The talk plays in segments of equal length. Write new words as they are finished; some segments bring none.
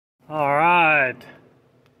All right,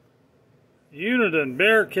 Uniden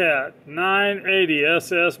Bearcat 980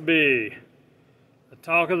 SSB, the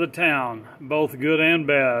talk of the town, both good and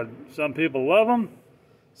bad. Some people love them,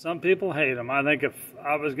 some people hate them. I think if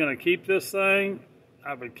I was going to keep this thing,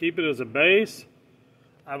 I would keep it as a base.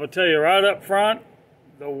 I would tell you right up front,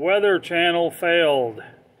 the weather channel failed.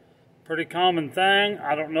 Pretty common thing.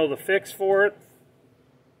 I don't know the fix for it.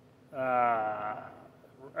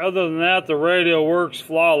 Other than that, the radio works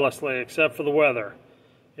flawlessly except for the weather.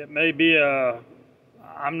 It may be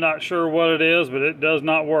I'm not sure what it is, but it does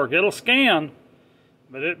not work. It'll scan,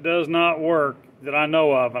 but it does not work that I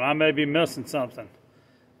know of, and I may be missing something.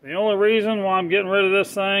 The only reason why I'm getting rid of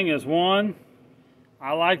this thing is, one,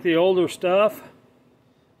 I like the older stuff.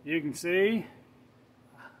 You can see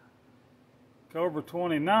Cobra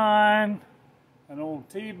 29, an old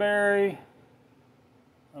T-Berry,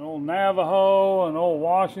 an old Navajo, an old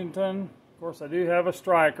Washington. Of course, I do have a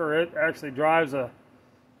striker. It actually drives an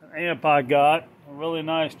amp I got, a really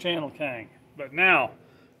nice Channel King. But now,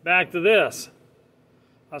 back to this.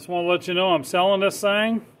 I just want to let you know I'm selling this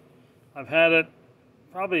thing. I've had it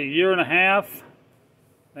probably a year and a half.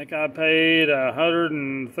 I think I paid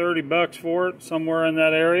 $130 for it, somewhere in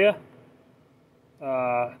that area.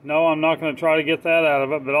 No, I'm not going to try to get that out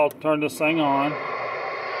of it, but I'll turn this thing on.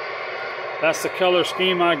 That's the color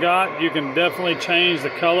scheme I got. You can definitely change the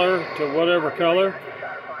color to whatever color.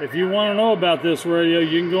 If you want to know about this radio,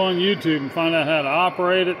 you can go on YouTube and find out how to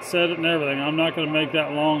operate it, set it, and everything. I'm not going to make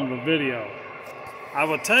that long of a video. I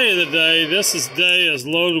will tell you today, this day is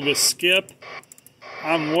loaded with skip.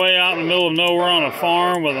 I'm way out in the middle of nowhere on a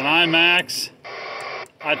farm with an IMAX.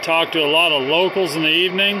 I talk to a lot of locals in the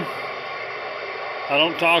evening. I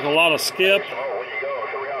don't talk a lot of skip.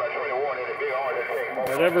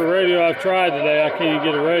 But every radio I've tried today, I can't even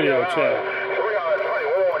get a radio check.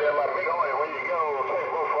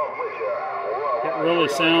 It really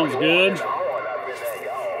sounds good.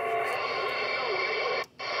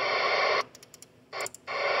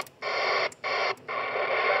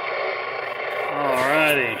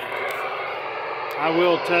 Alrighty. I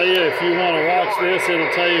will tell you, if you want to watch this,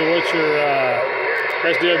 it'll tell you what your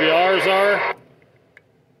SWRs are.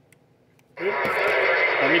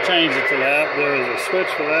 Let me change it to that. There is a switch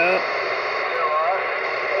for that.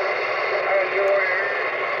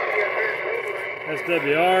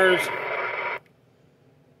 SWRs.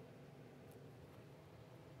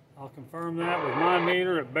 I'll confirm that with my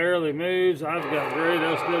meter. It barely moves. I've got great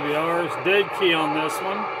SWRs. Dead key on this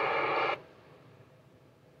one.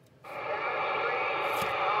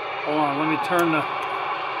 Hold on, let me turn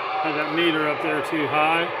have that meter up there too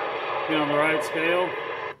high. Be on the right scale.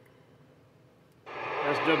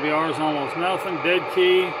 SWR is almost nothing. Dead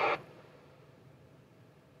key.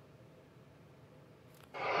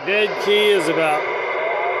 Dead key is about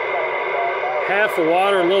half the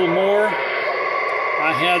water, a little more.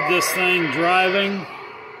 I had this thing driving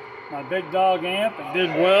my big dog amp. It did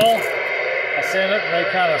well. I sent it, and they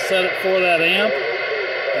kind of set it for that amp.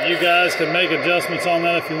 You guys can make adjustments on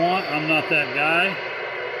that if you want. I'm not that guy.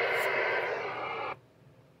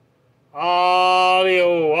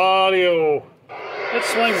 Audio. It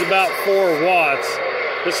swings about 4 watts.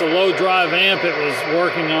 This is a low drive amp it was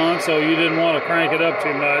working on, so you didn't want to crank it up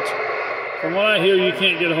too much. From what I hear, you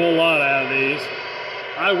can't get a whole lot out of these.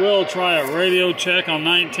 I will try a radio check on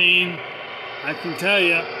 19. I can tell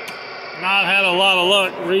you, not had a lot of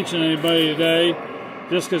luck reaching anybody today,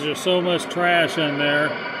 just because there's so much trash in there.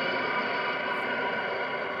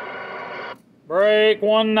 Break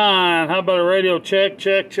 19. How about a radio check?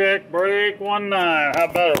 Check. Break 19. How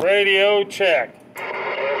about a radio check?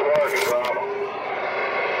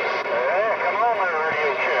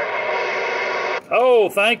 Oh,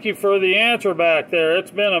 thank you for the answer back there.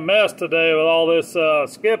 It's been a mess today with all this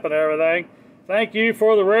skip and everything. Thank you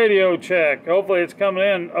for the radio check. Hopefully it's coming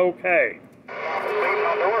in okay.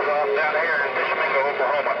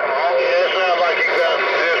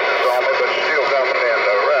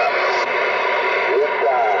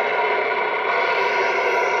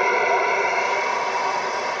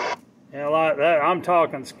 Yeah, like that. I'm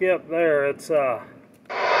talking skip there. It's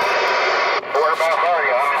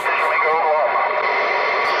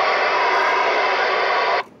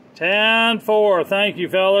 10-4. Thank you,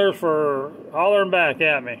 fellers, for hollering back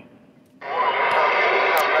at me.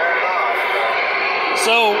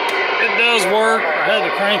 So, it does work. I had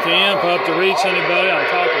to crank the amp up to reach anybody. I'm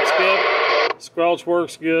talking skip. Squelch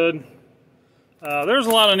works good. There's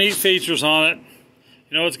a lot of neat features on it.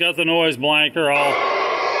 You know, it's got the noise blanker. I'll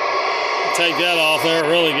take that off there. It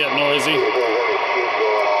really get noisy.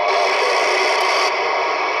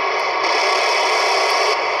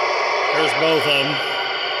 There's both of them.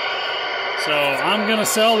 So I'm going to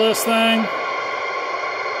sell this thing.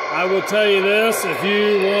 I will tell you this, if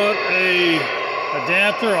you want a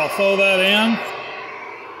adapter, I'll throw that in.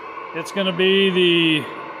 It's going to be the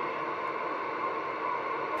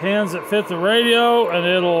pins that fit the radio, and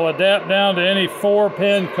it'll adapt down to any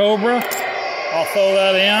 4-pin Cobra. I'll throw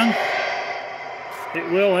that in.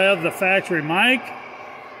 It will have the factory mic.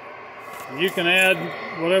 You can add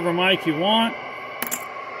whatever mic you want,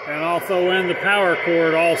 and I'll throw in the power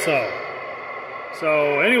cord also.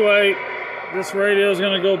 So anyway, this radio is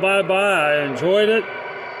going to go bye-bye. I enjoyed it,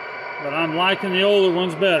 but I'm liking the older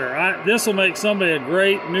ones better. This will make somebody a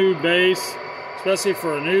great new bass, especially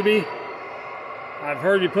for a newbie. I've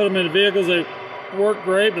heard you put them in the vehicles, they work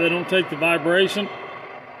great, but they don't take the vibration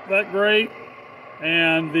that great.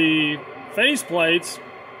 And the face plates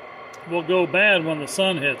will go bad when the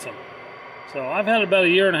sun hits them. So I've had about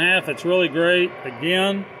 1.5 years. It's really great.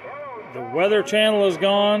 Again, the weather channel is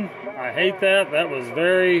gone. I hate that. That was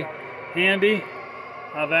very handy.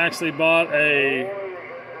 I've actually bought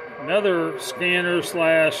another scanner /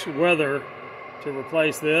 weather to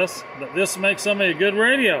replace this. But this makes somebody a good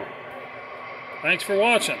radio. Thanks for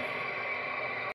watching.